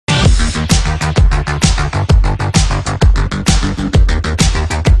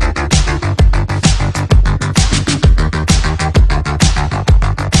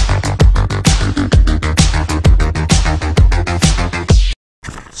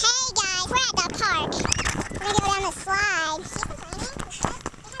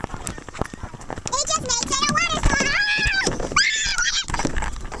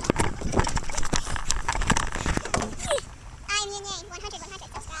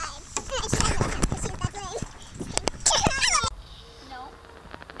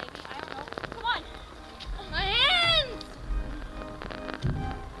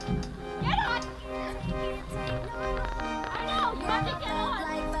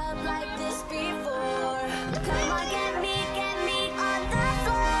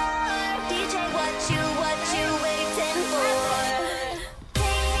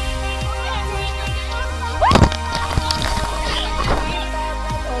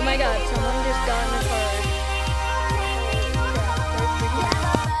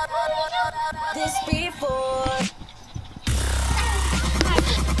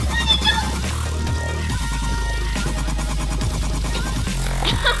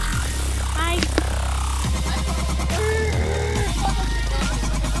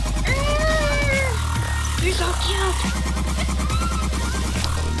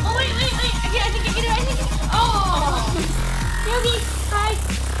Oh wait. I think I get it. Oh. Yogi, hi.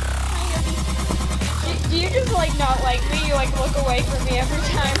 Hi, Yogi. Do you just like not like me? You like look away from me every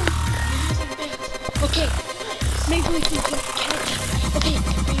time. Okay. Maybe we can catch. Okay.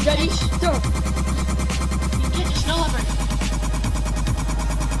 Are you ready? Throw. You can catch a snow leopard.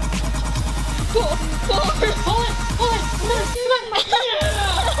 Pull it. Come on.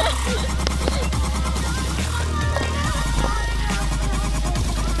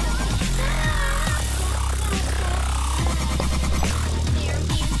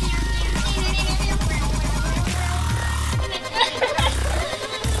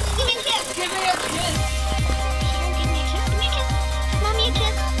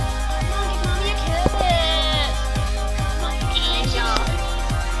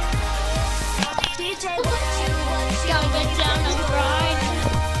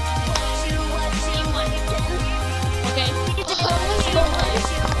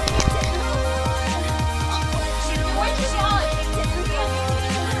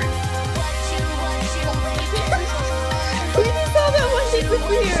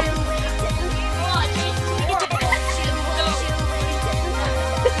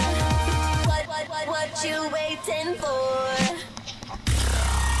 What you waiting for?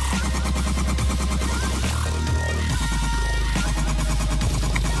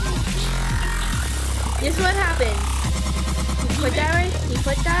 This is what happens. You put that right, you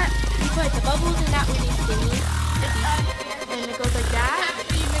put the bubbles in that with these thingies. And it goes like that.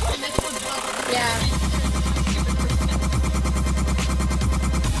 Yeah.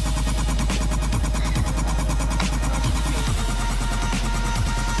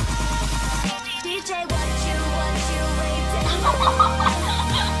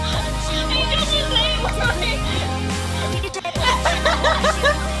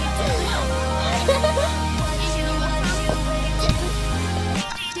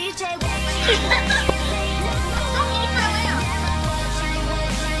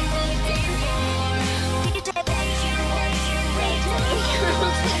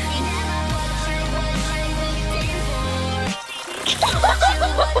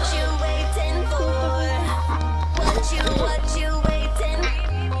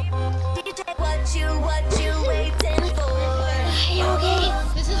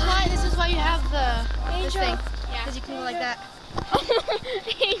 Because you can go like that.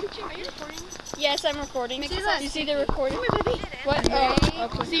 Angel. Are you recording? Yes, I'm recording. You see the recording? What? Oh,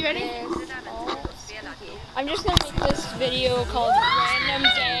 okay. So you ready? I'm just going to make this video called Random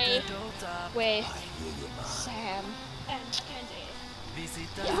Day with Sam and Mckenzie.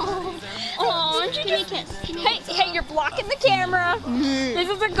 Oh, aren't you just... Hey, you're blocking the camera. This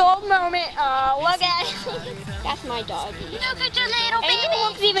is a gold moment. Look at it. That's my doggy. Look at your little baby. Angel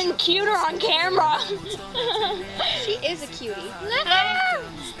looks even cuter on camera. She is a cutie. Look at her.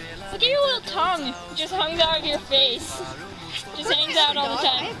 Look at your little tongue. It just hangs out of your face. Just hangs out all the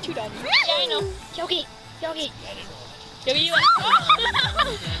time. I have two dogs. Yeah, I know. Yogi. Yogi, you like...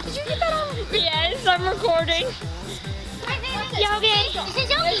 Did you get that on? Yes, I'm recording. Yogi. This is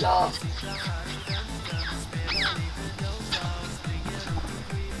Yogi.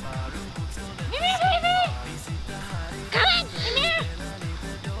 Come in. Come here.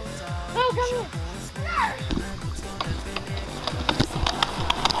 Oh, come here.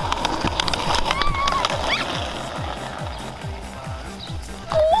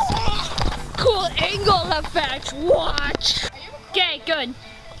 Cool angle effect. Watch. Okay, good.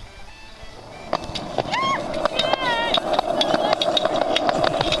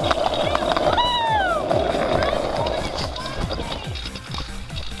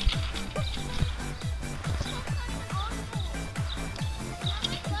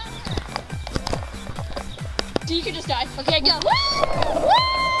 You could just die. Okay, go. Woo! Woo!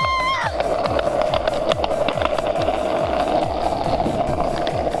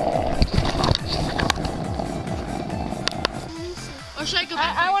 Or should I go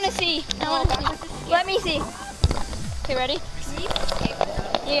back? I want to see. Let me see. Okay, ready?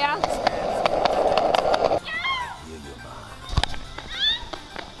 Yeah.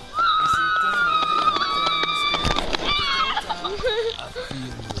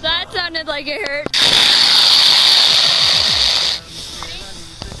 That sounded like it hurt.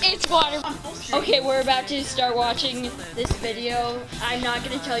 It's water. Okay, we're about to start watching this video. I'm not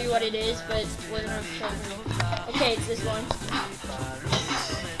going to tell you what it is, but we're going to show you. Okay, it's this one.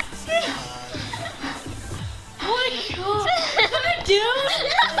 What dude?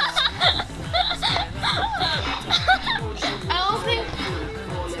 I don't think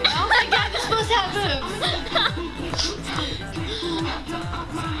I'm supposed to have boobs.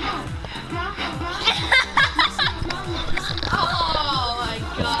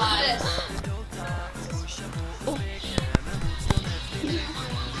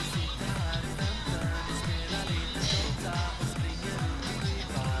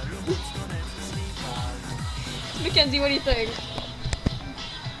 Mckenzie, what do you think?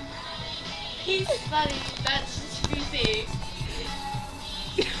 He's funny. That's spooky.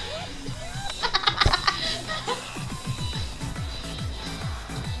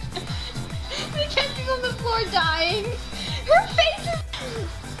 Mackenzie's on the floor dying. Her face is...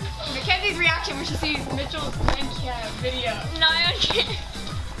 Mackenzie's reaction when she sees Mitchell's video. No, I can't.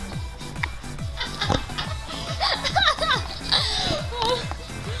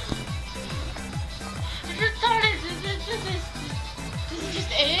 This is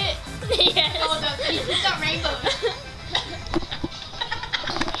just it? Yes. Oh, no, it's not rainbow.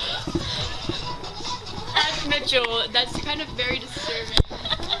 That's Mitchell. That's kind of very disturbing.